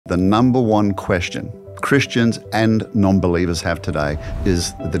The number one question Christians and non-believers have today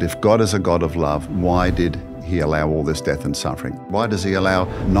is that if God is a God of love, why did he allow all this death and suffering? Why does he allow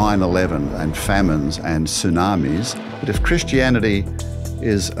 9/11 and famines and tsunamis? But if Christianity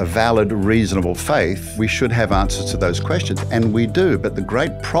is a valid, reasonable faith, we should have answers to those questions, and we do. But the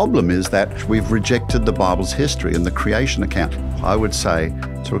great problem is that we've rejected the Bible's history and the creation account. I would say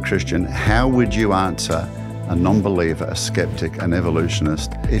to a Christian, how would you answer a non-believer, a skeptic, an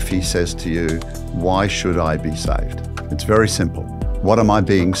evolutionist, if he says to you, why should I be saved? It's very simple. What am I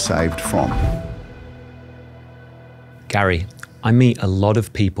being saved from? Gary, I meet a lot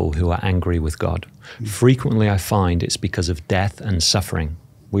of people who are angry with God. Frequently I find it's because of death and suffering.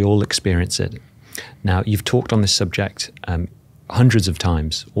 We all experience it. Now, you've talked on this subject hundreds of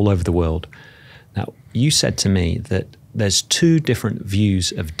times all over the world. Now, you said to me that there's two different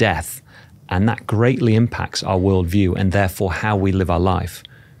views of death, and that greatly impacts our worldview and therefore how we live our life.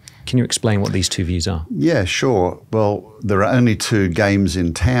 Can you explain what these two views are? Yeah, sure. Well, there are only two games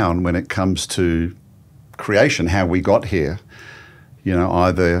in town when it comes to creation, how we got here. You know,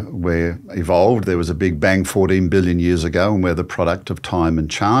 either we're evolved, there was a big bang 14 billion years ago, and we're the product of time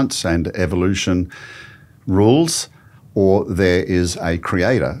and chance and evolution rules, or there is a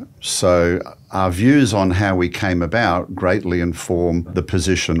creator. So our views on how we came about greatly inform the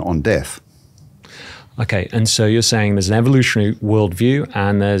position on death. Okay, and so you're saying there's an evolutionary worldview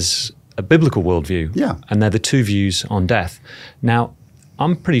and there's a biblical worldview. Yeah. And they're the two views on death. Now,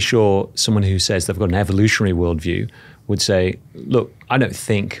 I'm pretty sure someone who says they've got an evolutionary worldview would say, look, I don't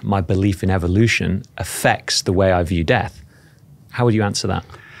think my belief in evolution affects the way I view death. How would you answer that?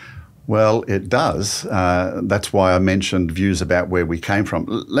 Well, it does. That's why I mentioned views about where we came from.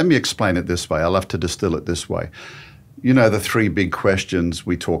 Let me explain it this way. I love to distill it this way. You know, the three big questions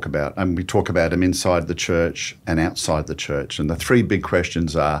we talk about, and we talk about them inside the church and outside the church. And the three big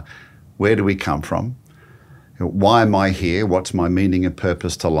questions are, where do we come from? Why am I here? What's my meaning and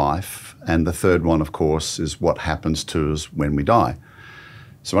purpose to life? And the third one, of course, is what happens to us when we die.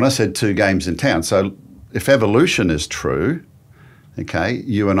 So when I said two games in town, so if evolution is true, okay,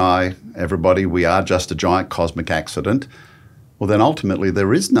 you and I, everybody, we are just a giant cosmic accident, well then ultimately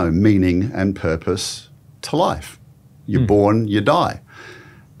there is no meaning and purpose to life. You're born, you die.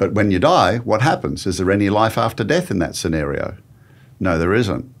 But when you die, what happens? Is there any life after death in that scenario? No, there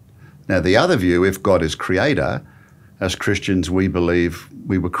isn't. Now, the other view, if God is creator, as Christians, we believe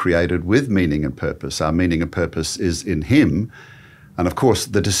we were created with meaning and purpose. Our meaning and purpose is in him. And of course,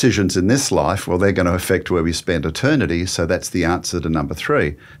 the decisions in this life, well, they're going to affect where we spend eternity. So that's the answer to number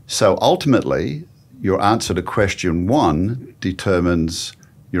three. So ultimately, your answer to question one determines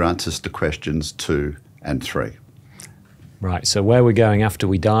your answers to questions 2 and 3. Right, so where we're going after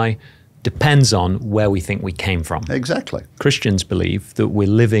we die depends on where we think we came from. Exactly. Christians believe that we're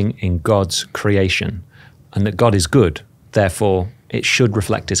living in God's creation and that God is good, therefore it should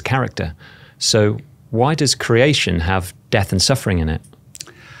reflect his character. So why does creation have death and suffering in it?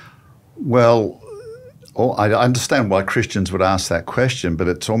 Well, I understand why Christians would ask that question, but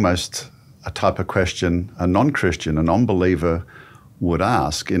it's almost a type of question a non-Christian, a non-believer would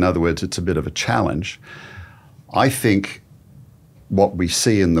ask. In other words, it's a bit of a challenge. I think what we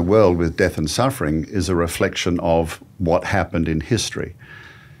see in the world with death and suffering is a reflection of what happened in history.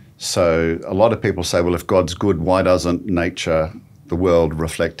 So a lot of people say, well, if God's good, why doesn't nature, the world,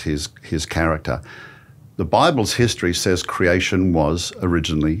 reflect his character? The Bible's history says creation was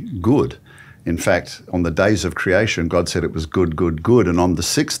originally good. In fact, on the days of creation, God said it was good, good, good. And on the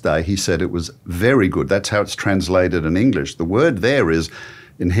sixth day, he said it was very good. That's how it's translated in English. The word there is,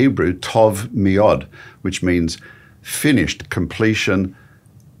 in Hebrew, tov miod, which means finished, completion,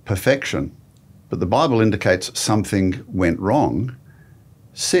 perfection. But the Bible indicates something went wrong.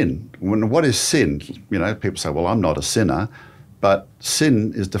 Sin. What is sin? You know, people say, well, I'm not a sinner. But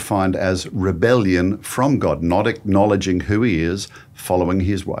sin is defined as rebellion from God, not acknowledging who he is, following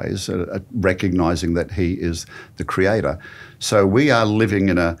his ways, recognizing that he is the creator. So we are living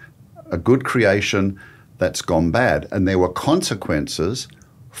in a good creation that's gone bad. And there were consequences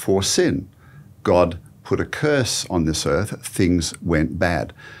for sin. God put a curse on this earth, things went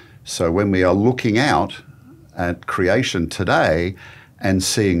bad. So when we are looking out at creation today and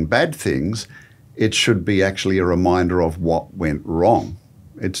seeing bad things, it should be actually a reminder of what went wrong.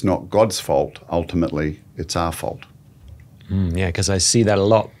 It's not God's fault. Ultimately, it's our fault. Yeah, because I see that a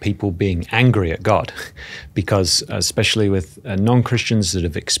lot, people being angry at God, because especially with non-Christians that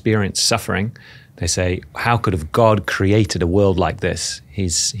have experienced suffering, they say, how could have God created a world like this?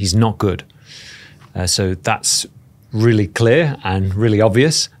 He's not good. So that's really clear and really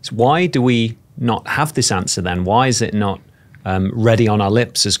obvious. So why do we not have this answer then? Why is it not ready on our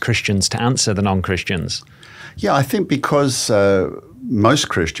lips as Christians to answer the non-Christians? Yeah, I think because most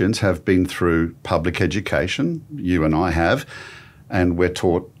Christians have been through public education, you and I have, and we're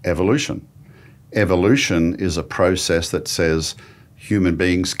taught evolution. Evolution is a process that says human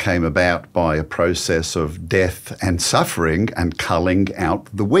beings came about by a process of death and suffering and culling out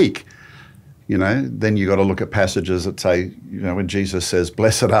the weak. Then you got to look at passages that say, when Jesus says,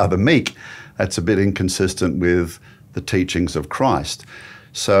 "Blessed are the meek," that's a bit inconsistent with the teachings of Christ.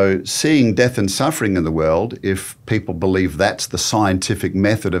 So seeing death and suffering in the world, if people believe that's the scientific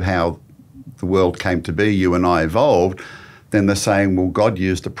method of how the world came to be, you and I evolved, then they're saying, well, God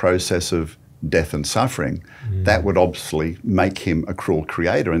used a process of death and suffering. That would obviously make him a cruel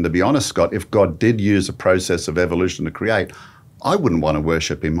creator. And to be honest, Scott, if God did use a process of evolution to create, I wouldn't want to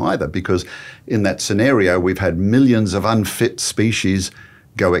worship him either, because in that scenario, we've had millions of unfit species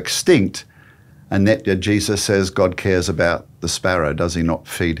go extinct. And yet Jesus says God cares about the sparrow. Does he not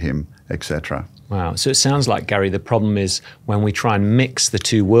feed him, etc.? Wow. So it sounds like, Gary, the problem is when we try and mix the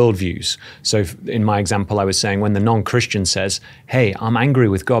two worldviews. So in my example, I was saying when the non-Christian says, hey, I'm angry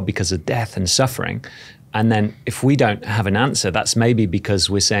with God because of death and suffering. And then if we don't have an answer, that's maybe because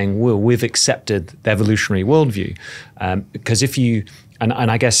we're saying, well, we've accepted the evolutionary worldview. Because if you, and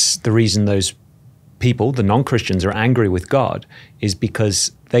I guess the reason those people, the non-Christians, are angry with God is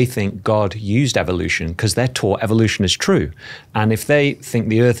because they think God used evolution, because they're taught evolution is true. And if they think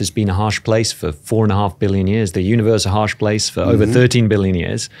the earth has been a harsh place for 4.5 billion years, the universe a harsh place for over 13 billion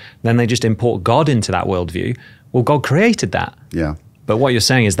years, then they just import God into that worldview. Well, God created that. Yeah. But what you're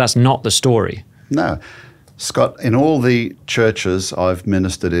saying is that's not the story. No. Scott, in all the churches I've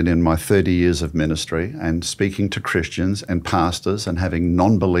ministered in my 30 years of ministry and speaking to Christians and pastors and having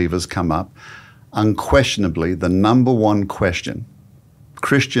non-believers come up, unquestionably the number one question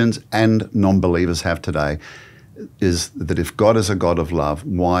Christians and non-believers have today is that if God is a God of love,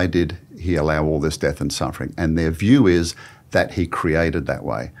 why did he allow all this death and suffering? And their view is that he created that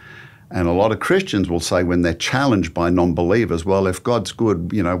way. And a lot of Christians will say when they're challenged by non-believers, well, if God's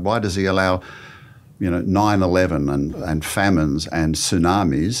good, why does he allow 9/11 and famines and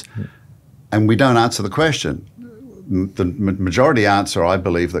tsunamis? And we don't answer the question. The majority answer I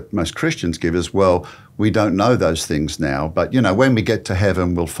believe that most Christians give is, well, we don't know those things now, but when we get to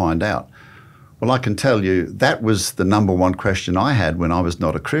heaven, we'll find out. Well, I can tell you that was the number one question I had when I was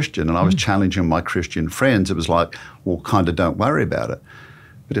not a Christian, and I was challenging my Christian friends. It was like, well, kind of don't worry about it.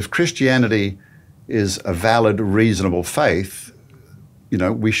 But if Christianity is a valid, reasonable faith,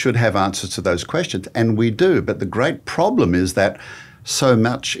 we should have answers to those questions, and we do. But the great problem is that so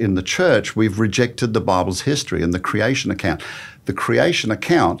much in the church, we've rejected the Bible's history and the creation account. The creation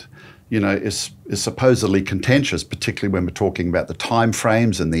account, is supposedly contentious, particularly when we're talking about the time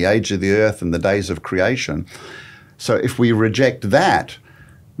frames and the age of the earth and the days of creation. So if we reject that,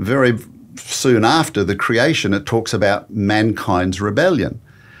 very soon after the creation, it talks about mankind's rebellion.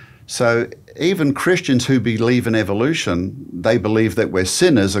 So even Christians who believe in evolution, they believe that we're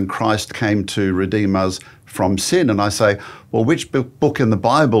sinners and Christ came to redeem us from sin. And I say, well, which book in the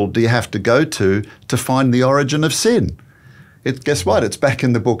Bible do you have to go to find the origin of sin? Guess what? It's back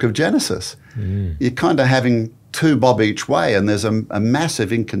in the book of Genesis. You're kind of having two bob each way, and there's a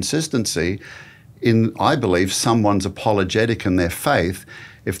massive inconsistency in, I believe, someone's apologetic in their faith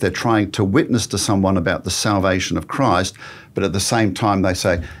if they're trying to witness to someone about the salvation of Christ, but at the same time they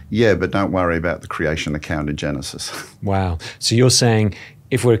say, yeah, but don't worry about the creation account in Genesis. Wow. So you're saying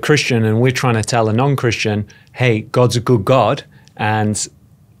if we're a Christian and we're trying to tell a non-Christian, hey, God's a good God, and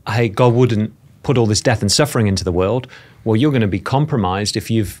hey, God wouldn't put all this death and suffering into the world, well, you're going to be compromised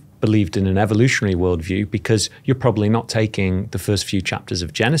if you've believed in an evolutionary worldview, because you're probably not taking the first few chapters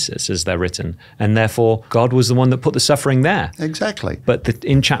of Genesis as they're written, and therefore God was the one that put the suffering there. Exactly. But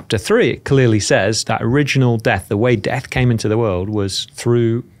in chapter 3, it clearly says that original death, the way death came into the world, was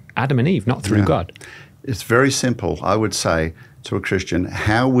through Adam and Eve, not through God. It's very simple. I would say to a Christian,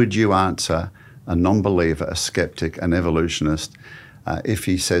 how would you answer a non-believer, a skeptic, an evolutionist, if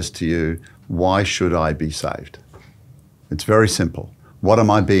he says to you, why should I be saved? It's very simple. What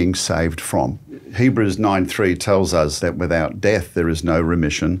am I being saved from? Hebrews 9:3 tells us that without death there is no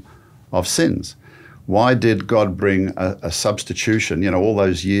remission of sins. Why did God bring a substitution? All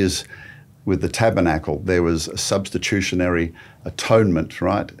those years with the tabernacle, there was a substitutionary atonement,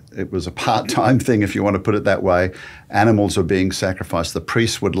 right? It was a part-time thing, if you want to put it that way. Animals were being sacrificed. The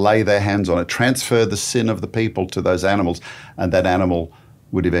priests would lay their hands on it, transfer the sin of the people to those animals, and that animal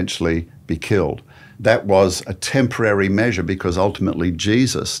would eventually be killed. That was a temporary measure because ultimately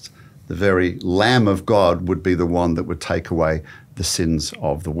Jesus, the very Lamb of God, would be the one that would take away the sins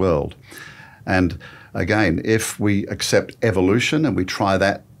of the world. And again, if we accept evolution and we try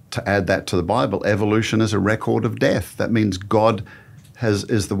that to add that to the Bible, evolution is a record of death. That means God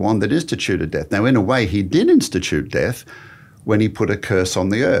is the one that instituted death. Now, in a way, he did institute death when he put a curse on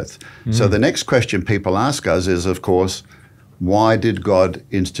the earth. So the next question people ask us is, of course, why did God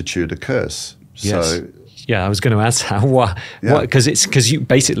institute a curse? Yes. So, yeah, I was going to ask how. Why? Because you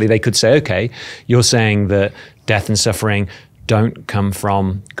basically they could say, okay, you're saying that death and suffering don't come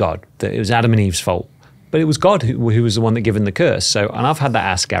from God, that it was Adam and Eve's fault, but it was God who was the one that given the curse. So, and I've had that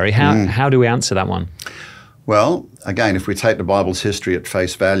asked, Gary. How do we answer that one? Well, again, if we take the Bible's history at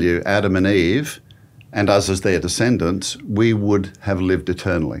face value, Adam and Eve, and us as their descendants, we would have lived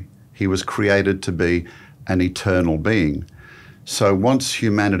eternally. He was created to be an eternal being. So once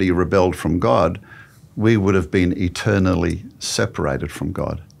humanity rebelled from God, we would have been eternally separated from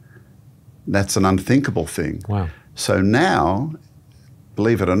God. That's an unthinkable thing. Wow. So now,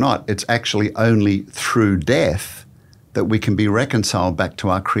 believe it or not, it's actually only through death that we can be reconciled back to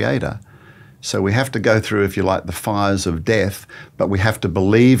our Creator. So we have to go through, if you like, the fires of death, but we have to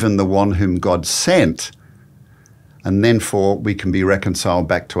believe in the one whom God sent, and then we can be reconciled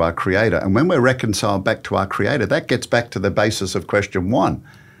back to our Creator. And when we're reconciled back to our Creator, that gets back to the basis of question 1.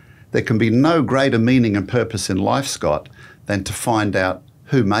 There can be no greater meaning and purpose in life, Scott, than to find out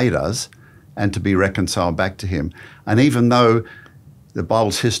who made us and to be reconciled back to him. And even though the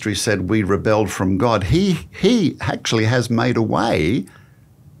Bible's history said we rebelled from God, he actually has made a way,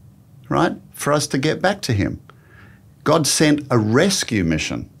 right, for us to get back to him. God sent a rescue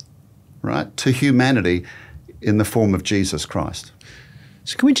mission, right, to humanity in the form of Jesus Christ.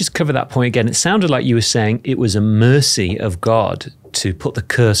 So can we just cover that point again? It sounded like you were saying it was a mercy of God to put the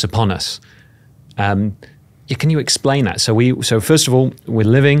curse upon us. Can you explain that? So first of all, we're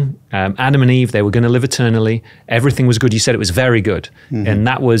living, Adam and Eve, they were going to live eternally. Everything was good. You said it was very good. And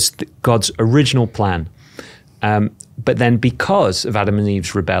that was God's original plan. But then because of Adam and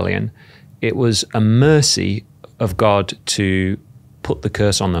Eve's rebellion, it was a mercy of God to put the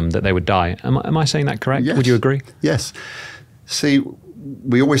curse on them that they would die. Am I saying that correct? Yes. Would you agree? Yes. See,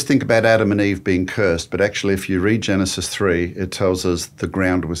 we always think about Adam and Eve being cursed, but actually if you read Genesis 3, it tells us the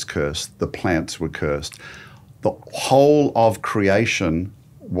ground was cursed, the plants were cursed. The whole of creation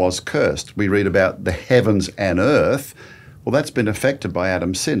was cursed. We read about the heavens and earth. Well, that's been affected by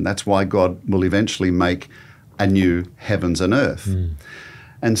Adam's sin. That's why God will eventually make a new heavens and earth.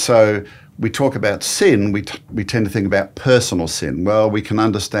 And so we talk about sin, we tend to think about personal sin. Well, we can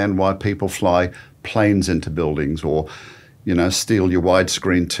understand why people fly planes into buildings or, steal your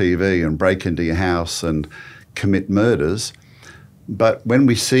widescreen TV and break into your house and commit murders. But when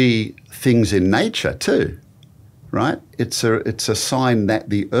we see things in nature too, right, it's a sign that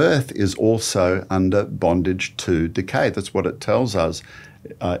the earth is also under bondage to decay. That's what it tells us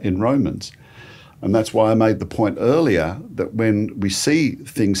in Romans. And that's why I made the point earlier that when we see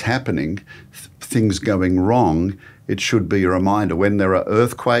things happening, things going wrong, it should be a reminder. When there are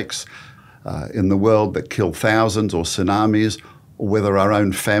earthquakes in the world that kill thousands, or tsunamis, or whether our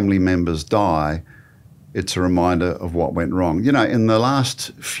own family members die, it's a reminder of what went wrong. In the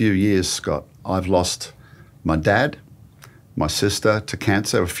last few years, Scott, I've lost my dad, my sister to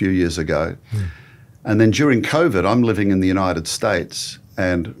cancer a few years ago. And then during COVID, I'm living in the United States,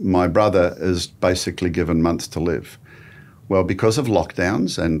 and my brother is basically given months to live. Well, because of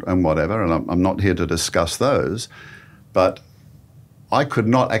lockdowns and whatever, and I'm not here to discuss those, but I could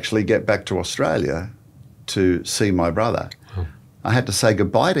not actually get back to Australia to see my brother. I had to say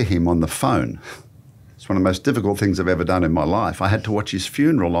goodbye to him on the phone. It's one of the most difficult things I've ever done in my life. I had to watch his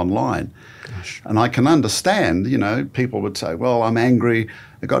funeral online. Gosh. And I can understand, people would say, well, I'm angry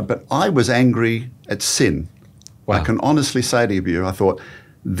at God, but I was angry at sin. Wow. I can honestly say to you, I thought,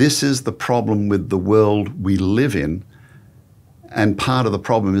 this is the problem with the world we live in, and part of the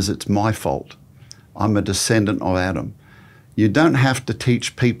problem is it's my fault. I'm a descendant of Adam. You don't have to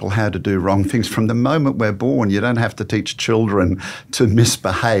teach people how to do wrong things from the moment we're born. You don't have to teach children to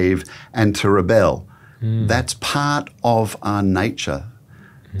misbehave and to rebel. That's part of our nature.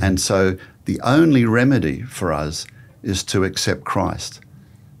 And so the only remedy for us is to accept Christ.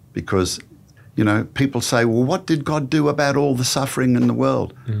 Because, people say, well, what did God do about all the suffering in the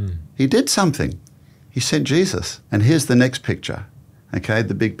world? He did something. He sent Jesus. And here's the next picture, okay,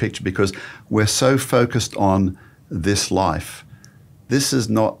 the big picture, because we're so focused on this life. This is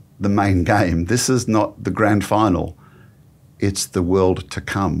not the main game. This is not the grand final. It's the world to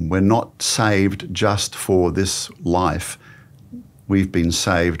come. We're not saved just for this life. We've been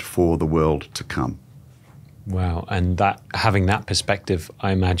saved for the world to come. Wow. And having that perspective,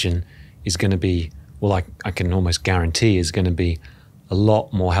 I imagine, is going to be, well, I can almost guarantee is going to be a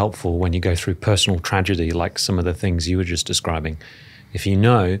lot more helpful when you go through personal tragedy, like some of the things you were just describing. If you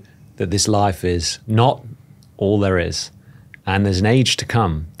know that this life is not all there is, and there's an age to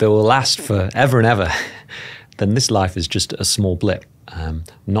come that will last forever and ever, then this life is just a small blip.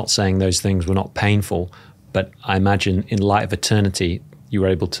 Not saying those things were not painful, but I imagine in light of eternity, you were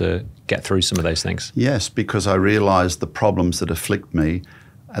able to get through some of those things. Yes, because I realized the problems that afflict me,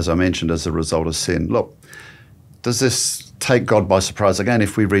 as I mentioned, as a result of sin. Look, does this take God by surprise? Again,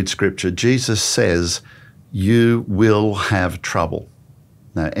 if we read Scripture, Jesus says, you will have trouble.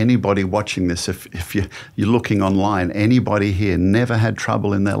 Now, anybody watching this, if you're looking online, anybody here never had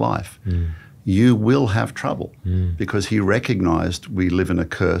trouble in their life. You will have trouble because he recognized we live in a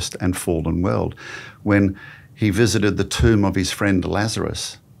cursed and fallen world. When he visited the tomb of his friend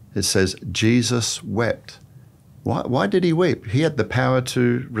Lazarus, it says, Jesus wept. Why did he weep? He had the power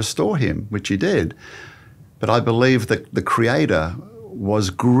to restore him, which he did. But I believe that the Creator was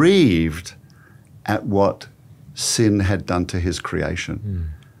grieved at what sin had done to his creation,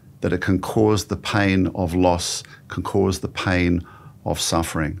 that it can cause the pain of loss, can cause the pain of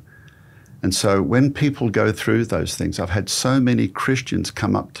suffering. And so when people go through those things, I've had so many Christians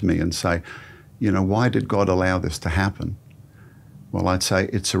come up to me and say, you know, why did God allow this to happen? Well, I'd say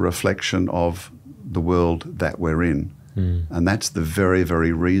it's a reflection of the world that we're in. And that's the very,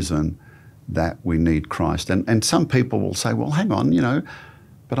 very reason that we need Christ. And some people will say, well, hang on, you know,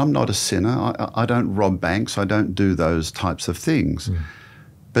 but I'm not a sinner. I don't rob banks. I don't do those types of things.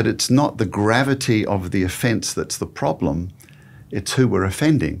 But it's not the gravity of the offence that's the problem. It's who we're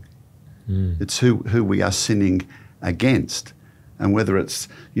offending. It's who we are sinning against. And whether it's,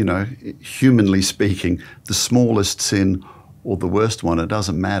 you know, humanly speaking, the smallest sin or the worst one, it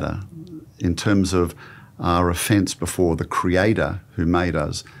doesn't matter. In terms of our offence before the Creator who made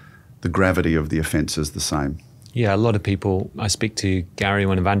us, the gravity of the offence is the same. Yeah, a lot of people I speak to, Gary,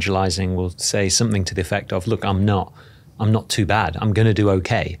 when evangelizing, will say something to the effect of, look, I'm not too bad. I'm going to do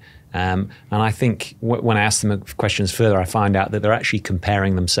okay. And I think when I ask them questions further, I find out that they're actually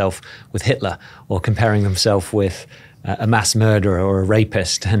comparing themselves with Hitler or comparing themselves with a mass murderer or a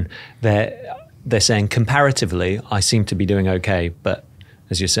rapist. And they're saying, comparatively, I seem to be doing okay. But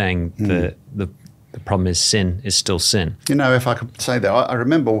as you're saying, the problem is sin is still sin. You know, if I could say that, I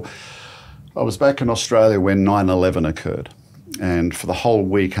remember I was back in Australia when 9/11 occurred. And for the whole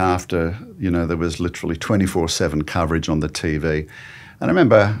week after, you know, there was literally 24/7 coverage on the TV. And I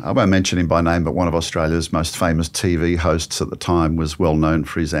remember, I won't mention him by name, but one of Australia's most famous TV hosts at the time was well known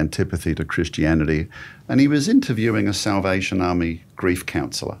for his antipathy to Christianity. And he was interviewing a Salvation Army grief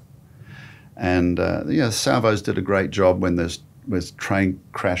counsellor. And, Salvos did a great job when there's train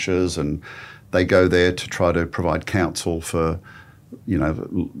crashes and they go there to try to provide counsel for, you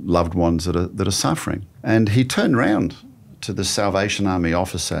know, loved ones that are suffering. And he turned around to the Salvation Army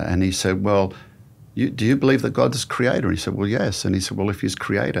officer and he said, well, do you believe that God is creator? And he said, well, yes. And he said, well, if he's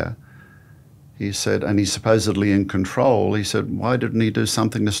creator, he said, and he's supposedly in control, he said, why didn't he do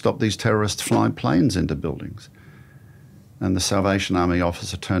something to stop these terrorists flying planes into buildings? And the Salvation Army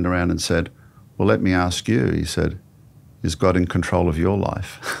officer turned around and said, well, let me ask you, he said, is God in control of your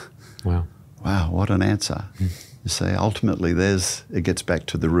life? Wow. Wow, what an answer. You see, ultimately it gets back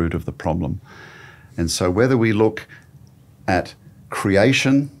to the root of the problem. And so whether we look at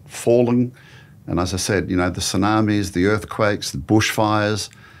creation, falling, and as I said, you know, the tsunamis, the earthquakes, the bushfires,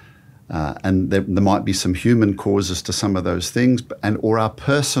 and there might be some human causes to some of those things, or our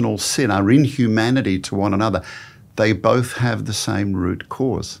personal sin, our inhumanity to one another, they both have the same root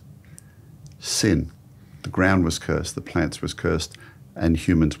cause. Sin. The ground was cursed, the plants was cursed, and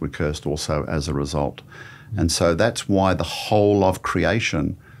humans were cursed also as a result. And so that's why the whole of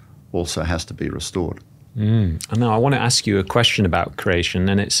creation also has to be restored. And now I want to ask you a question about creation,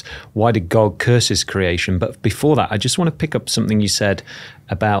 and it's, why did God curse his creation? But before that, I just want to pick up something you said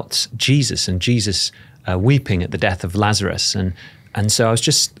about Jesus and Jesus weeping at the death of Lazarus. And so I was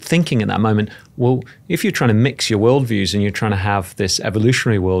just thinking at that moment, well, if you're trying to mix your worldviews and you're trying to have this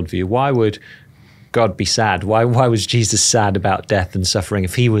evolutionary worldview, why would God be sad? Why was Jesus sad about death and suffering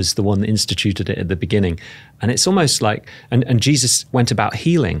if he was the one that instituted it at the beginning? And it's almost like, and Jesus went about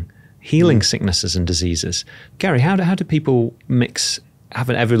healing sicknesses and diseases. Gary, how do people have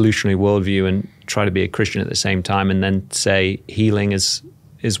an evolutionary worldview and try to be a Christian at the same time and then say healing is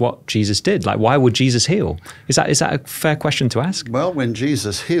what Jesus did? Like, why would Jesus heal? Is that a fair question to ask? Well, when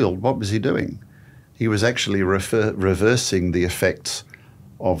Jesus healed, what was he doing? He was actually reversing the effects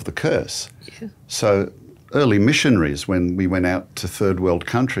of the curse. Yeah. So early missionaries, when we went out to third world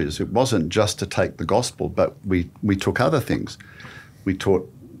countries, it wasn't just to take the gospel, but we took other things. We taught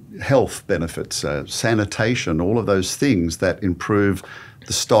health benefits, sanitation, all of those things that improve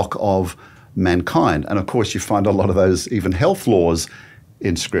the stock of mankind. And of course, you find a lot of those even health laws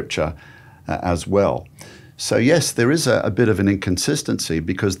in Scripture as well. So yes, there is a bit of an inconsistency,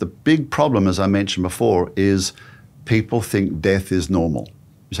 because the big problem, as I mentioned before, is people think death is normal.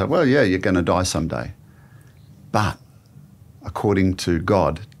 You say, well, yeah, you're going to die someday. But according to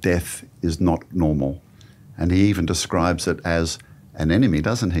God, death is not normal. And he even describes it as an enemy,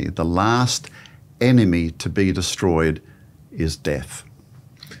 doesn't he? The last enemy to be destroyed is death.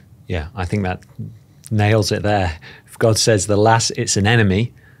 Yeah, I think that nails it there. If God says it's an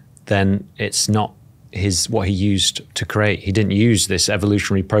enemy, then it's not what he used to create. He didn't use this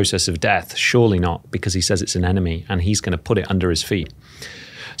evolutionary process of death, surely not, because he says it's an enemy and he's going to put it under his feet.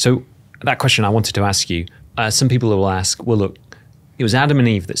 So that question I wanted to ask you, some people will ask, well, look, it was Adam and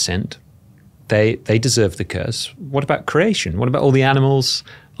Eve that sinned. They deserve the curse. What about creation? What about all the animals?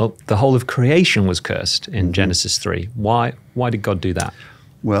 Well, the whole of creation was cursed in Genesis 3. Why did God do that?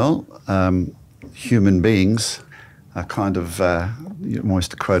 Well, human beings are kind of,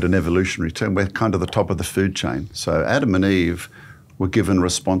 almost to quote an evolutionary term, we're kind of the top of the food chain. So Adam and Eve were given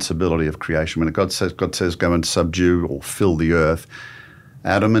responsibility of creation. When God says go and subdue or fill the earth,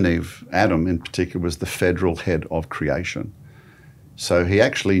 Adam and Eve, Adam in particular, was the federal head of creation. So he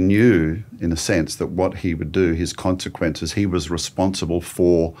actually knew, in a sense, that what he would do, his consequences, he was responsible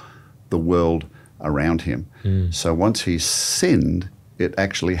for the world around him. So once he sinned, it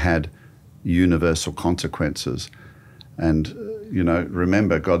actually had universal consequences. And,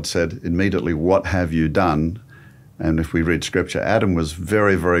 remember, God said immediately, "What have you done?" And if we read Scripture, Adam was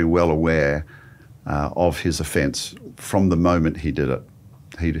very, very well aware of his offense from the moment he did it.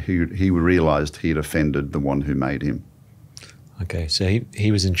 He realized he'd offended the one who made him. Okay, so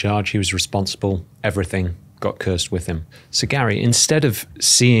he was in charge, he was responsible, everything got cursed with him. So Gary, instead of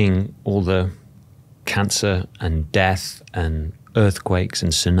seeing all the cancer and death and earthquakes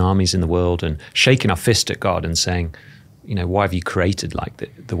and tsunamis in the world and shaking our fist at God and saying, why have you created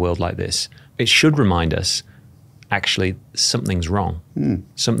the world like this? It should remind us, actually, something's wrong.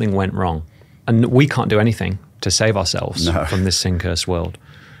 Something went wrong. And we can't do anything to save ourselves from this sin-cursed world.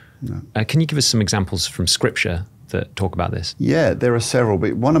 No. Can you give us some examples from Scripture that talk about this? Yeah, there are several,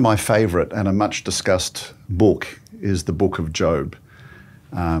 but one of my favorite and a much discussed book is the book of Job.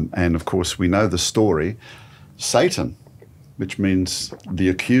 And of course, we know the story. Satan, which means the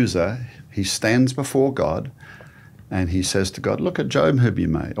accuser, he stands before God and he says to God, "Look at Job whom you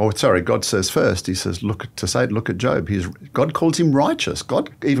made." Oh, sorry, God says first, he says, look at Job. God calls him righteous. God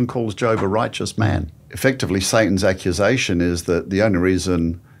even calls Job a righteous man. Effectively, Satan's accusation is that the only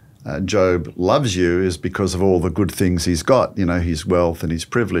reason Job loves you is because of all the good things he's got, his wealth and his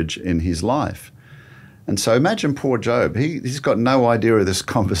privilege in his life. And so imagine poor Job. He's got no idea of this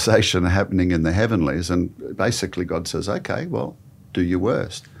conversation happening in the heavenlies. And basically God says, okay, well, do your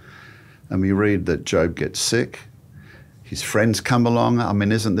worst. And we read that Job gets sick. His friends come along. I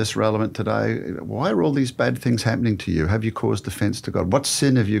mean, isn't this relevant today? Why are all these bad things happening to you? Have you caused offense to God? What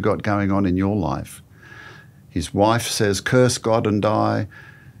sin have you got going on in your life? His wife says, curse God and die.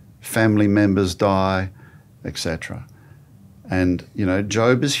 Family members die, etc. And,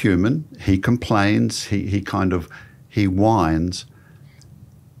 Job is human. He complains. He whines.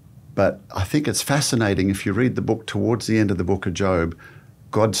 But I think it's fascinating if you read the book, towards the end of the book of Job,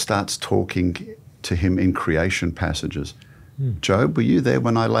 God starts talking to him in creation passages. Job, were you there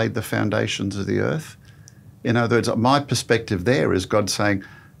when I laid the foundations of the earth? In other words, my perspective there is God saying,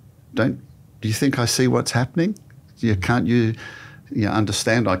 do you think I see what's happening? Can't you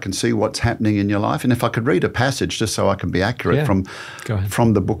understand? I can see what's happening in your life. And if I could read a passage just so I can be accurate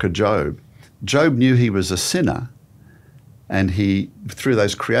from the book of Job. Job knew he was a sinner, and through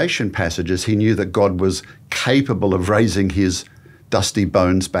those creation passages, he knew that God was capable of raising his dusty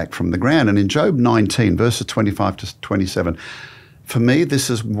bones back from the ground. And in Job 19, verses 25 to 27, for me, this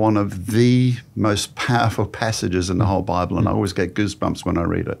is one of the most powerful passages in the whole Bible, and I always get goosebumps when I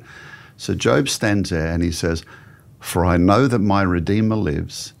read it. So Job stands there and he says, "For I know that my Redeemer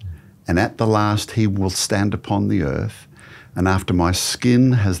lives, and at the last he will stand upon the earth. And after my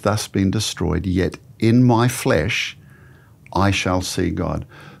skin has thus been destroyed, yet in my flesh I shall see God,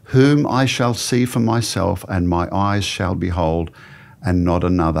 whom I shall see for myself, and my eyes shall behold, and not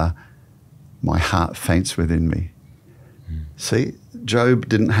another. My heart faints within me." See, Job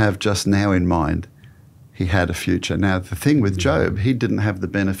didn't have just now in mind. He had a future. Now, the thing with Job, he didn't have the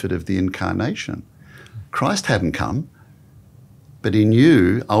benefit of the incarnation. Christ hadn't come, but he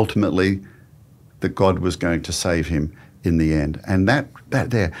knew ultimately that God was going to save him in the end. And that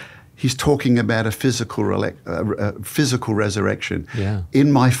there, He's talking about a physical resurrection. Yeah.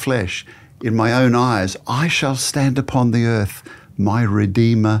 In my flesh, in my own eyes, I shall stand upon the earth. My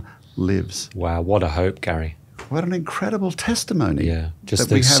Redeemer lives. Wow, what a hope, Gary. What an incredible testimony just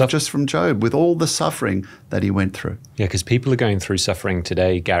that we have just from Job, with all the suffering that he went through. Yeah, because people are going through suffering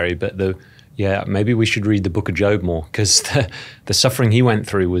today, Gary, but maybe we should read the book of Job more, because the suffering he went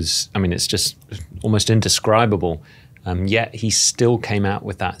through was, I mean, it's just almost indescribable. Yet he still came out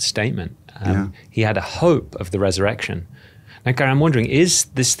with that statement. He had a hope of the resurrection. Now, Gary, I'm wondering, is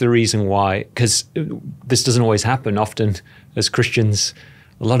this the reason why, because this doesn't always happen often as Christians,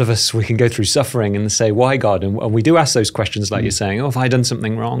 a lot of us, we can go through suffering and say, why God? And we do ask those questions like you're saying, have I done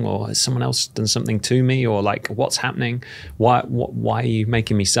something wrong? Or has someone else done something to me? Or like, what's happening? Why are you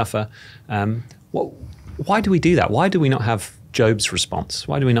making me suffer? Why do we do that? Why do we not have Job's response?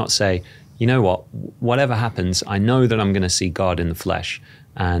 Why do we not say, you know what, whatever happens, I know that I'm going to see God in the flesh.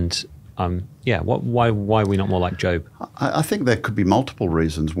 And why are we not more like Job? I think there could be multiple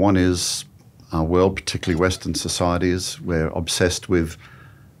reasons. One is our world, particularly Western societies, we're obsessed with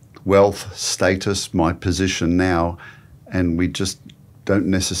wealth, status, my position now, and we just don't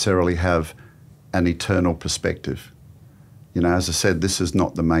necessarily have an eternal perspective. You know, as I said, this is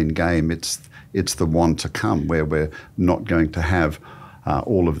not the main game. It's the one to come, where we're not going to have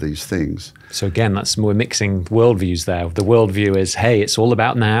all of these things. So again, we're mixing worldviews there. The worldview is, hey, it's all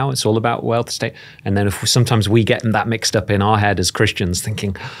about now, it's all about wealth, state. And then sometimes we get that mixed up in our head as Christians,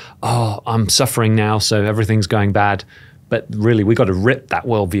 thinking, oh, I'm suffering now, so everything's going bad. But really, we've got to rip that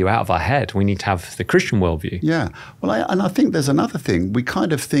worldview out of our head. We need to have the Christian worldview. Yeah. Well, and I think there's another thing. We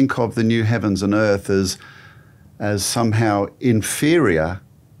kind of think of the new heavens and earth as somehow inferior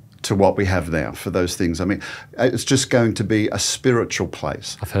to what we have now for those things. I mean, it's just going to be a spiritual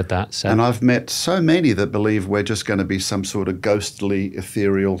place. I've heard that said. And I've met so many that believe we're just going to be some sort of ghostly,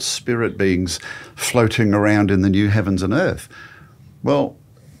 ethereal spirit beings floating around in the new heavens and earth. Well,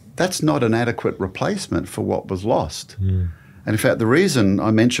 that's not an adequate replacement for what was lost. And in fact, the reason I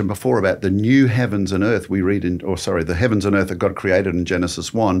mentioned before about the new heavens and earth the heavens and earth that God created in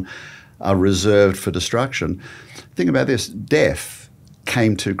Genesis 1 are reserved for destruction. Think about this, death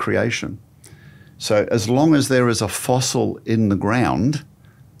came to creation. So as long as there is a fossil in the ground,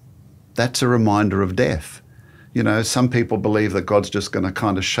 that's a reminder of death. You know, some people believe that God's just going to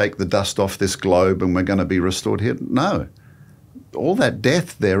kind of shake the dust off this globe and we're going to be restored here. No. All that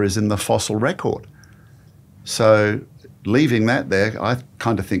death there is in the fossil record. So leaving that there, I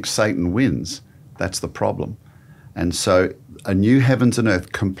kind of think Satan wins. That's the problem. And so a new heavens and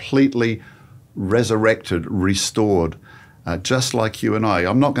earth, completely resurrected, restored, just like you and I.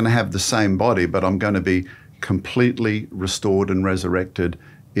 I'm not going to have the same body, but I'm going to be completely restored and resurrected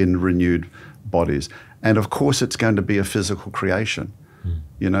in renewed bodies. And of course, it's going to be a physical creation.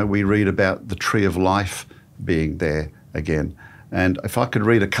 You know, we read about the tree of life being there again. And if I could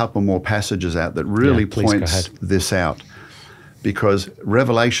read a couple more passages out that really points this out, because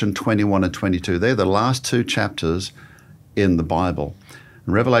Revelation 21 and 22, they're the last two chapters in the Bible.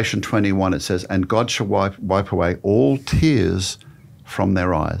 In Revelation 21, it says, and God shall wipe away all tears from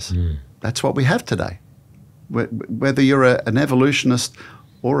their eyes. That's what we have today. Whether you're an evolutionist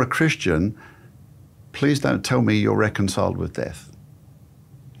or a Christian, please don't tell me you're reconciled with death.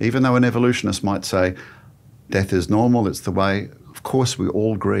 Even though an evolutionist might say, death is normal, it's the way, of course we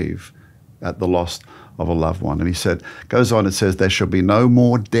all grieve at the loss of a loved one. And he said, goes on, it says, there shall be no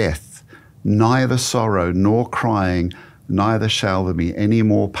more death, neither sorrow nor crying, neither shall there be any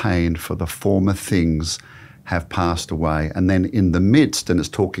more pain, for the former things have passed away. And then in the midst, and it's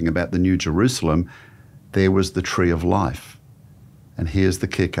talking about the New Jerusalem, there was the tree of life. And here's the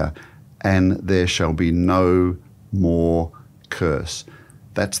kicker, and there shall be no more curse.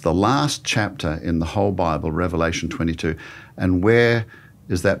 That's the last chapter in the whole Bible, Revelation 22. And where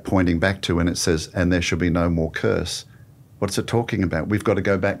is that pointing back to when it says, and there shall be no more curse? What's it talking about? We've got to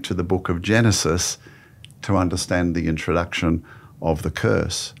go back to the book of Genesis to understand the introduction of the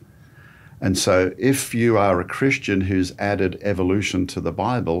curse. And so if you are a Christian who's added evolution to the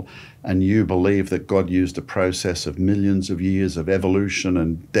Bible and you believe that God used a process of millions of years of evolution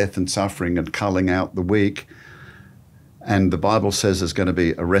and death and suffering and culling out the weak, and the Bible says there's going to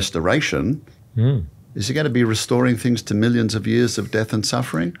be a restoration, is he going to be restoring things to millions of years of death and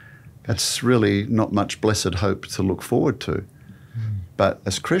suffering? That's really not much blessed hope to look forward to. But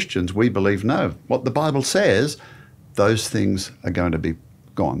as Christians, we believe, no, what the Bible says, those things are going to be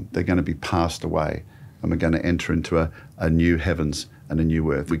gone. They're going to be passed away, and we're going to enter into a new heavens and a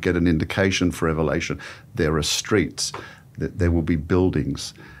new earth. We get an indication for Revelation. There are streets, there will be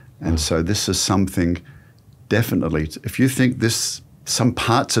buildings. And so this is something definitely, if you think this some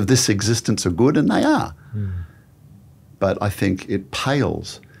parts of this existence are good, and they are. But I think it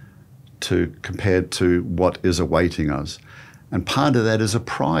pales compared to what is awaiting us. And part of that is a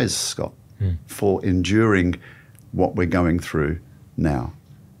prize, Scott, for enduring what we're going through now.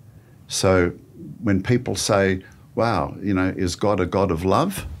 So when people say, wow, is God a God of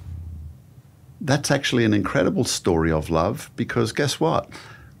love? That's actually an incredible story of love, because guess what?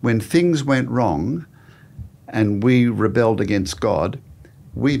 When things went wrong and we rebelled against God,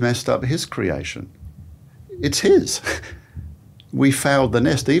 we messed up his creation. It's his. We failed the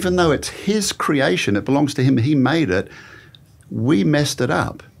nest. Even though it's his creation, it belongs to him, he made it, we messed it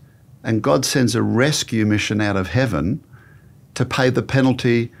up. And God sends a rescue mission out of heaven to pay the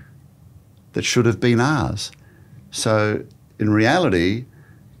penalty that should have been ours. So in reality,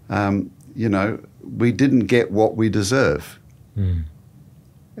 we didn't get what we deserve.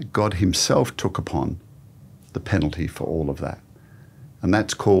 God himself took upon the penalty for all of that. And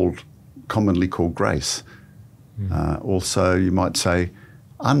that's commonly called grace. Also, you might say,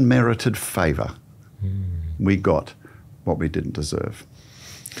 unmerited favor. We got what we didn't deserve.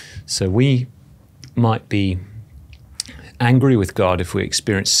 So we might be angry with God if we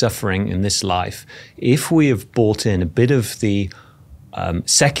experience suffering in this life, if we have bought in a bit of the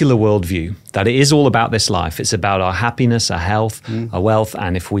secular worldview that it is all about this life. It's about our happiness, our health, our wealth.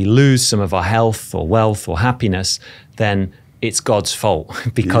 And if we lose some of our health or wealth or happiness, then it's God's fault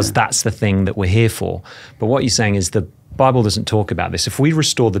because that's the thing that we're here for. But what you're saying is the Bible doesn't talk about this. If we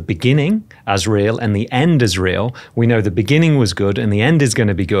restore the beginning as real and the end as real, we know the beginning was good and the end is going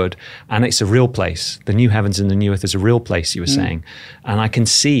to be good, and it's a real place. The new heavens and the new earth is a real place, you were saying. And I can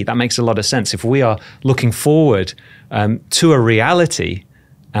see that makes a lot of sense. If we are looking forward to a reality,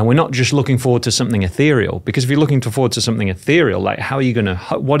 and we're not just looking forward to something ethereal, because if you're looking forward to something ethereal, like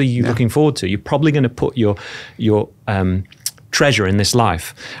what are you looking forward to? You're probably going to put your treasure in this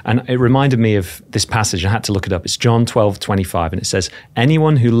life. And it reminded me of this passage. I had to look it up. It's John 12:25, and it says,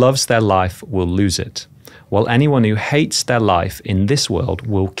 anyone who loves their life will lose it, while anyone who hates their life in this world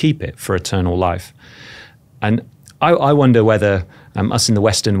will keep it for eternal life. And I wonder whether us in the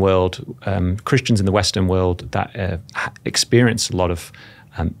Western world, Christians in the Western world that experience a lot of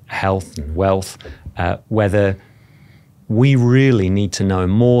health and wealth, whether we really need to know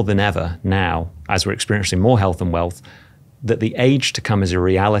more than ever now, as we're experiencing more health and wealth, that the age to come is a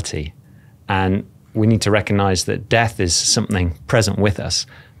reality, and we need to recognize that death is something present with us,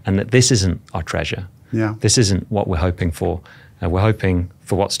 and that this isn't our treasure. This isn't what we're hoping for. We're hoping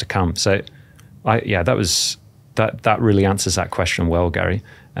for what's to come. So, that really answers that question well, Gary.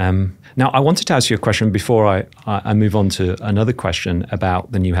 Now, I wanted to ask you a question before I move on to another question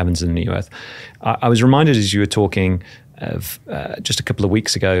about the new heavens and the new earth. I was reminded as you were talking of just a couple of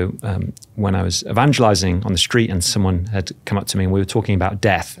weeks ago when I was evangelizing on the street, and someone had come up to me and we were talking about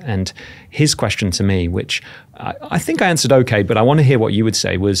death. And his question to me, which I think I answered okay, but I want to hear what you would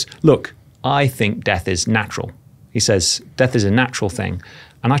say, was, look, I think death is natural. He says, death is a natural thing.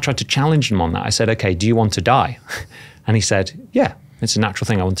 And I tried to challenge him on that. I said, okay, do you want to die? And he said, yeah, it's a natural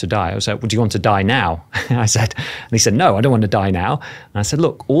thing. I want to die. I was like, well, do you want to die now? I said, and he said, no, I don't want to die now. And I said,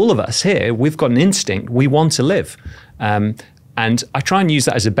 look, all of us here, we've got an instinct. We want to live. And I try and use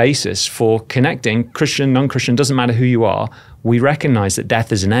that as a basis for connecting, Christian, non-Christian, doesn't matter who you are. We recognize that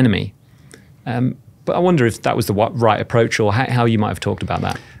death is an enemy. But I wonder if that was the right approach, or how you might have talked about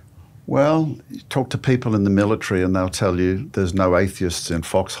that. Well, you talk to people in the military and they'll tell you there's no atheists in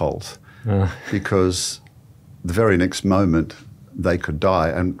foxholes because the very next moment they could die.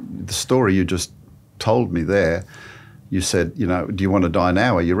 And the story you just told me there, you said, do you want to die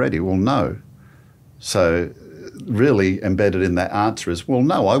now? Are you ready? Well, no. So really embedded in that answer is, well,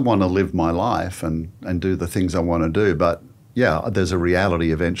 no, I want to live my life and do the things I want to do. But yeah, there's a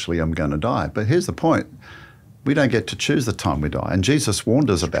reality eventually I'm going to die. But here's the point. We don't get to choose the time we die. And Jesus warned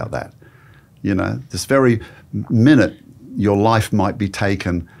us about that. This very minute your life might be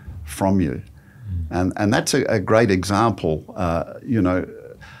taken from you. And that's a great example.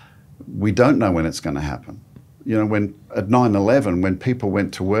 We don't know when it's going to happen. When at 9/11, when people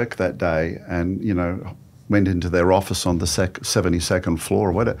went to work that day and, went into their office on the 72nd floor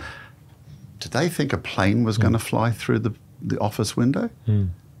or whatever, did they think a plane was going to fly through the office window?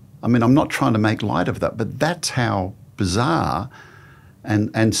 I mean, I'm not trying to make light of that, but that's how bizarre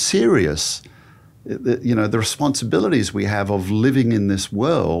and serious, the responsibilities we have of living in this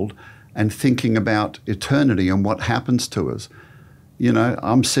world and thinking about eternity and what happens to us.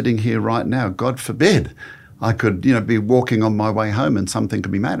 I'm sitting here right now, God forbid, I could, be walking on my way home and something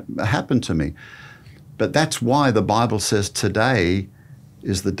could happen to me. But that's why the Bible says today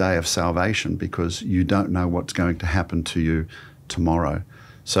is the day of salvation, because you don't know what's going to happen to you tomorrow.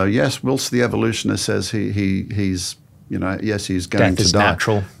 So yes, whilst the evolutionist says he's yes, he's going Death to is die.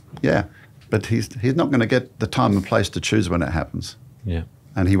 natural. Yeah, but he's not going to get the time and place to choose when it happens. Yeah.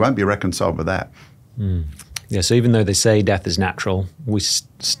 And he won't be reconciled with that. Yeah, so even though they say death is natural, we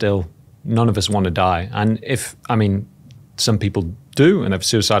still, none of us want to die. And some people do and have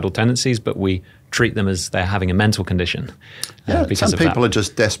suicidal tendencies, but we treat them as they're having a mental condition. Some people are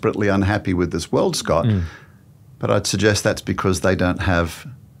just desperately unhappy with this world, Scott. But I'd suggest that's because they don't have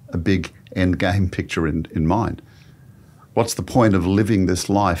a big end game picture in mind. What's the point of living this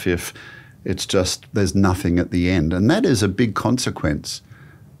life if it's just there's nothing at the end? And that is a big consequence,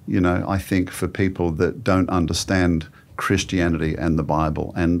 I think, for people that don't understand Christianity and the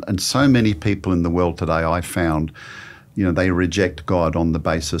Bible. And so many people in the world today, I found, they reject God on the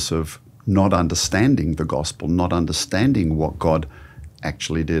basis of not understanding the gospel, not understanding what God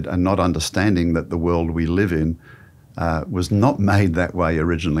actually did, and not understanding that the world we live in was not made that way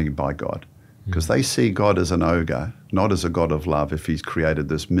originally by God. Because they see God as an ogre, not as a God of love, if he's created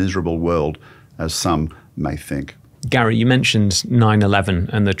this miserable world, as some may think. Gary, you mentioned 9/11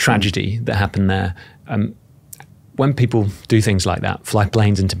 and the tragedy that happened there. When people do things like that, fly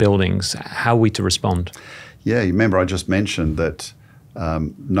planes into buildings, how are we to respond? Yeah, you remember I just mentioned that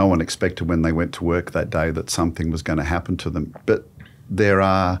no one expected when they went to work that day that something was going to happen to them. But there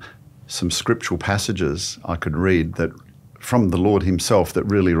are some scriptural passages I could read that from the Lord himself that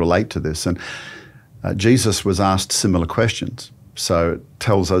really relate to this. And Jesus was asked similar questions. So it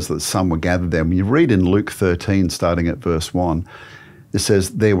tells us that some were gathered there. When you read in Luke 13, starting at verse 1, it says,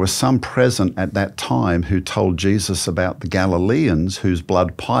 there were some present at that time who told Jesus about the Galileans whose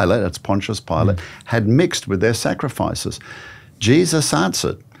blood Pilate, that's Pontius Pilate, had mixed with their sacrifices. Jesus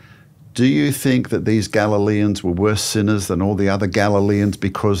answered, do you think that these Galileans were worse sinners than all the other Galileans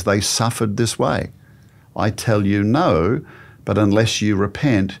because they suffered this way? I tell you no, but unless you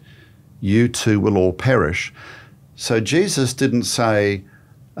repent, you too will all perish. So Jesus didn't say,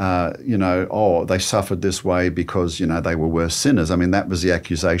 they suffered this way because, they were worse sinners. I mean, that was the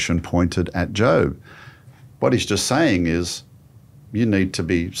accusation pointed at Job. What he's just saying is, you need to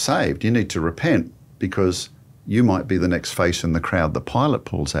be saved. You need to repent because you might be the next face in the crowd that Pilate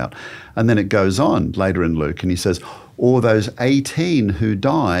pulls out. And then it goes on later in Luke, and he says, all those 18 who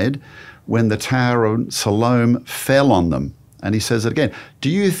died when the Tower of Siloam fell on them. And he says it again. Do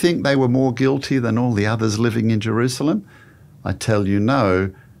you think they were more guilty than all the others living in Jerusalem? I tell you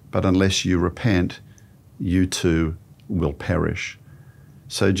no, but unless you repent, you too will perish.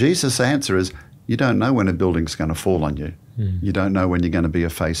 So Jesus' answer is, you don't know when a building's going to fall on you. You don't know when you're going to be a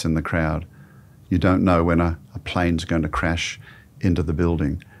face in the crowd. You don't know when a plane's going to crash into the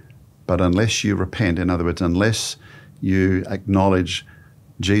building. But unless you repent, in other words, unless you acknowledge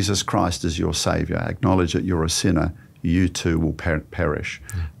Jesus Christ as your Saviour, acknowledge that you're a sinner, you too will perish.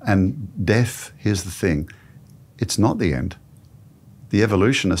 And death, here's the thing, it's not the end. The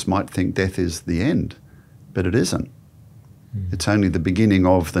evolutionists might think death is the end, but it isn't. It's only the beginning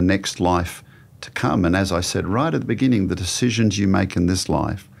of the next life to come. And as I said right at the beginning, the decisions you make in this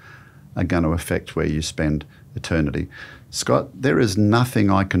life are going to affect where you spend eternity. Scott, there is nothing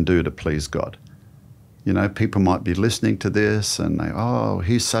I can do to please God. People might be listening to this and they,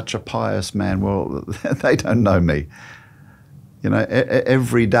 he's such a pious man. Well, they don't know me.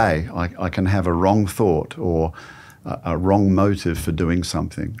 Every day I can have a wrong thought or a wrong motive for doing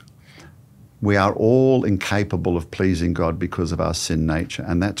something. We are all incapable of pleasing God because of our sin nature,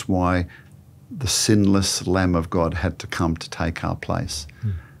 and that's why the sinless Lamb of God had to come to take our place.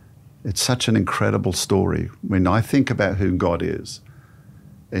 It's such an incredible story. When I think about who God is,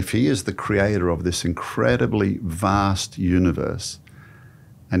 if he is the creator of this incredibly vast universe,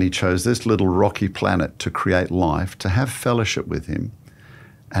 and he chose this little rocky planet to create life, to have fellowship with him,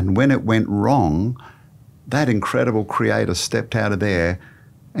 and when it went wrong, that incredible creator stepped out of there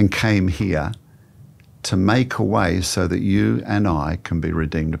and came here to make a way so that you and I can be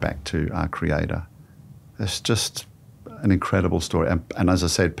redeemed back to our creator. It's just an incredible story. And as I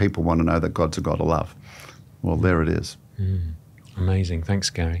said, people want to know that God's a God of love. Well, there it is. Amazing. Thanks,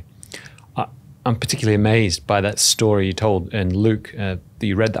 Gary. I'm particularly amazed by that story you told in Luke, that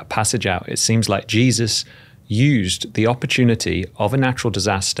you read that passage out. It seems like Jesus used the opportunity of a natural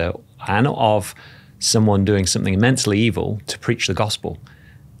disaster and of someone doing something immensely evil to preach the gospel.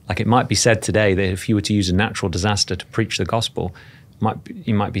 Like it might be said today that if you were to use a natural disaster to preach the gospel,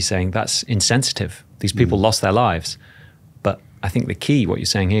 you might be saying that's insensitive. These people lost their lives. But I think the key, what you're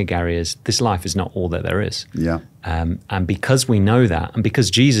saying here, Gary, is this life is not all that there is. Yeah. And because we know that, and because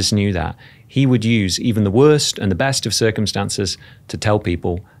Jesus knew that, he would use even the worst and the best of circumstances to tell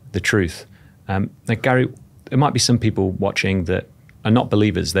people the truth. Now, Gary, there might be some people watching that are not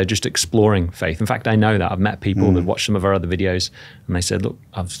believers. They're just exploring faith. In fact, I know that. I've met people that watched some of our other videos and they said, look,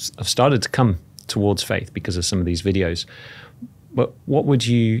 I've started to come towards faith because of some of these videos. But what would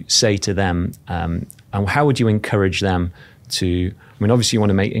you say to them, and how would you encourage them to, I mean, obviously you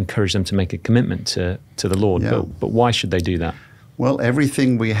want to encourage them to make a commitment to the Lord, but why should they do that? Well,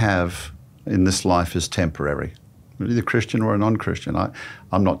 everything we have in this life is temporary. You're either Christian or a non-Christian.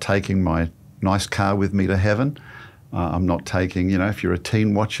 I'm not taking my nice car with me to heaven. I'm not taking, if you're a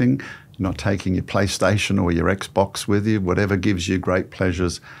teen watching, you're not taking your PlayStation or your Xbox with you, whatever gives you great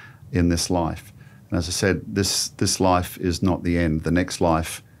pleasures in this life. And as I said, this life is not the end. The next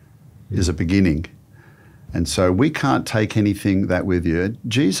life is a beginning. And so we can't take anything that with you.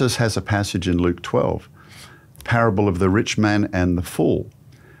 Jesus has a passage in Luke 12, parable of the rich man and the fool.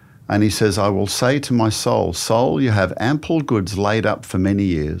 And he says, I will say to my soul, soul, you have ample goods laid up for many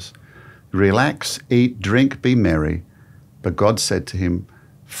years. Relax, eat, drink, be merry. But God said to him,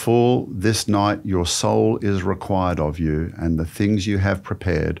 fool, this night your soul is required of you, and the things you have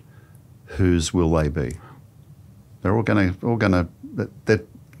prepared, whose will they be? They're all gonna, they're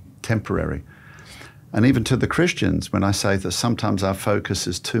temporary. And even to the Christians, when I say that sometimes our focus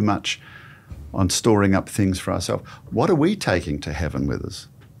is too much on storing up things for ourselves, what are we taking to heaven with us?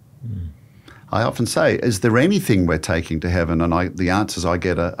 I often say, is there anything we're taking to heaven? And the answers I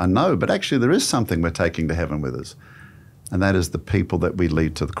get are no, but actually there is something we're taking to heaven with us. And that is the people that we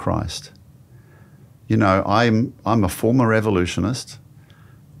lead to the Christ. I'm a former revolutionist,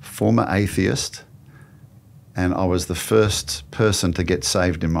 former atheist, and I was the first person to get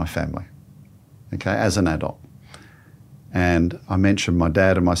saved in my family, as an adult. And I mentioned my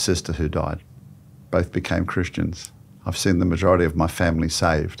dad and my sister who died. Both became Christians. I've seen the majority of my family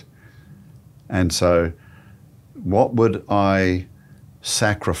saved. And so what would I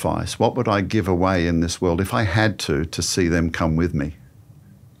sacrifice? What would I give away in this world if I had to see them come with me?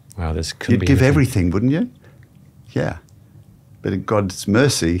 Wow, this could be You'd give everything, wouldn't you? Yeah. But in God's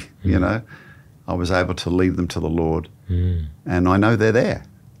mercy, I was able to lead them to the Lord. And I know they're there.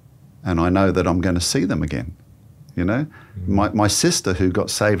 And I know that I'm going to see them again. My sister who got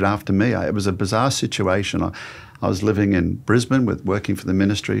saved after me, it was a bizarre situation. I was living in Brisbane working for the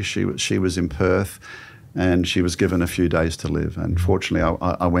ministry. She was in Perth, and she was given a few days to live. And fortunately,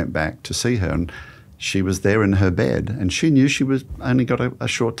 I went back to see her, and she was there in her bed, and she knew she was only got a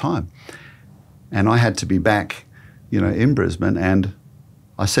short time. And I had to be back, in Brisbane, and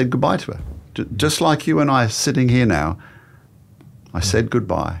I said goodbye to her. Just like you and I sitting here now, I said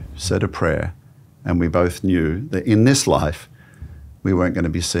goodbye, said a prayer, and we both knew that in this life, we weren't going to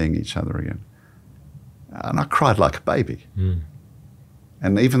be seeing each other again. And I cried like a baby.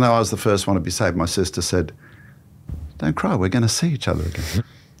 And even though I was the first one to be saved, my sister said, don't cry, we're going to see each other again.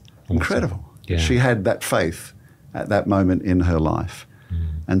 Incredible. Yeah. She had that faith at that moment in her life.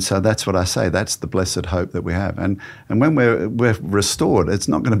 And so that's what I say, that's the blessed hope that we have. And when we're restored, it's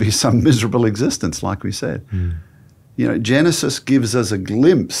not going to be some miserable existence, like we said. Genesis gives us a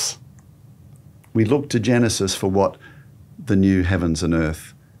glimpse. We look to Genesis for what the new heavens and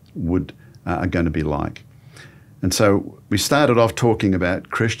earth are going to be like. And so we started off talking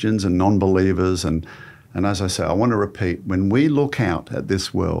about Christians and non-believers, and as I say, I want to repeat, when we look out at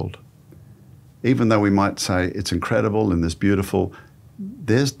this world, even though we might say it's incredible and there's beautiful,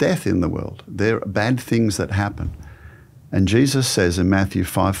 there's death in the world. There are bad things that happen. And Jesus says in Matthew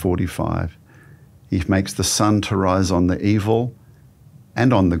 5:45, he makes the sun to rise on the evil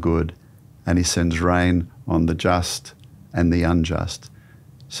and on the good, and he sends rain on the just and the unjust.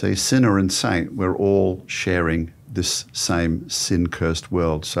 See, sinner and saint, we're all sharing this same sin-cursed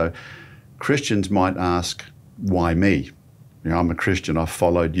world. So Christians might ask, why me? I'm a Christian, I've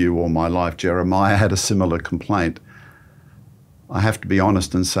followed you all my life. Jeremiah had a similar complaint. I have to be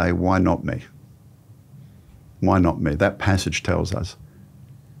honest and say, why not me? Why not me? That passage tells us.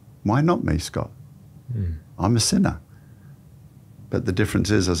 Why not me, Scott? I'm a sinner. But the difference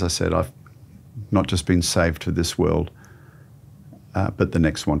is, as I said, I've not just been saved to this world, but the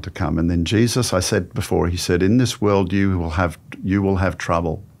next one to come. And then Jesus, I said before, he said, in this world you will have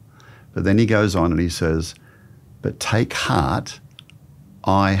trouble. But then he goes on and he says, but take heart,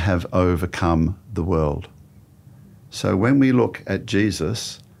 I have overcome the world. So when we look at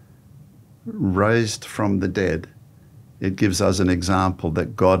Jesus raised from the dead, it gives us an example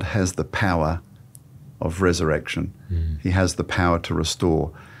that God has the power of resurrection. He has the power to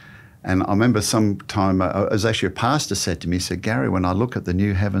restore. And I remember sometime, it was actually a pastor said to me, he said, Gary, when I look at the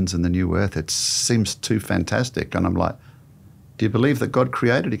new heavens and the new earth, it seems too fantastic. And I'm like, do you believe that God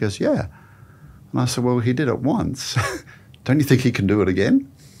created? He goes, yeah. And I said, well, he did it once. Don't you think he can do it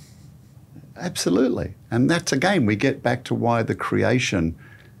again? Absolutely. And that's, again, we get back to why the creation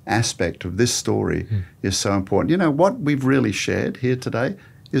aspect of this story is so important. You know, what we've really shared here today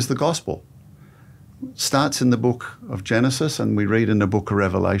is the gospel. It starts in the book of Genesis and we read in the book of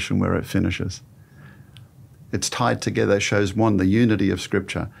Revelation where it finishes. It's tied together. It shows, one, the unity of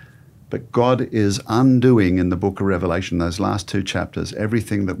Scripture. But God is undoing in the book of Revelation, those last 2 chapters,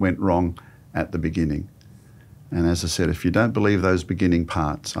 everything that went wrong at the beginning. And as I said, if you don't believe those beginning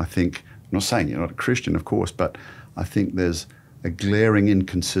parts, I think, I'm not saying you're not a Christian, of course, but I think there's a glaring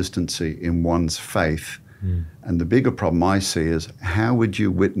inconsistency in one's faith. And the bigger problem I see is, how would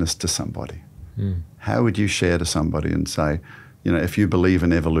you witness to somebody? How would you share to somebody and say, you know, if you believe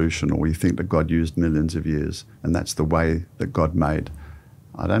in evolution or you think that God used millions of years and that's the way that God made,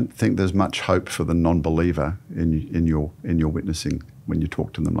 I don't think there's much hope for the non-believer in your witnessing when you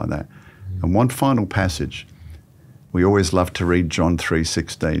talk to them like that. And one final passage, we always love to read John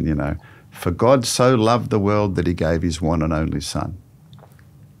 3:16, you know, for God so loved the world that he gave his one and only son.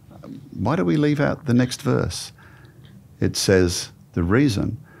 Why do we leave out the next verse? It says, the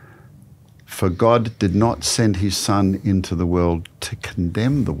reason, for God did not send his son into the world to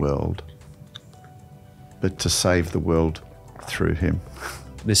condemn the world, but to save the world through him.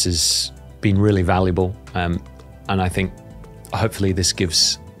 This has been really valuable. And I think hopefully this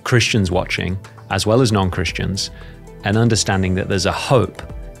gives Christians watching, as well as non-Christians, an understanding that there's a hope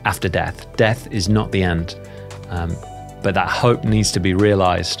after death. Death is not the end, but that hope needs to be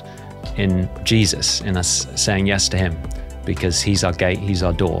realized in Jesus, in us saying yes to him, because he's our gate, he's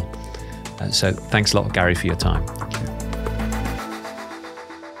our door. So thanks a lot, Gary, for your time.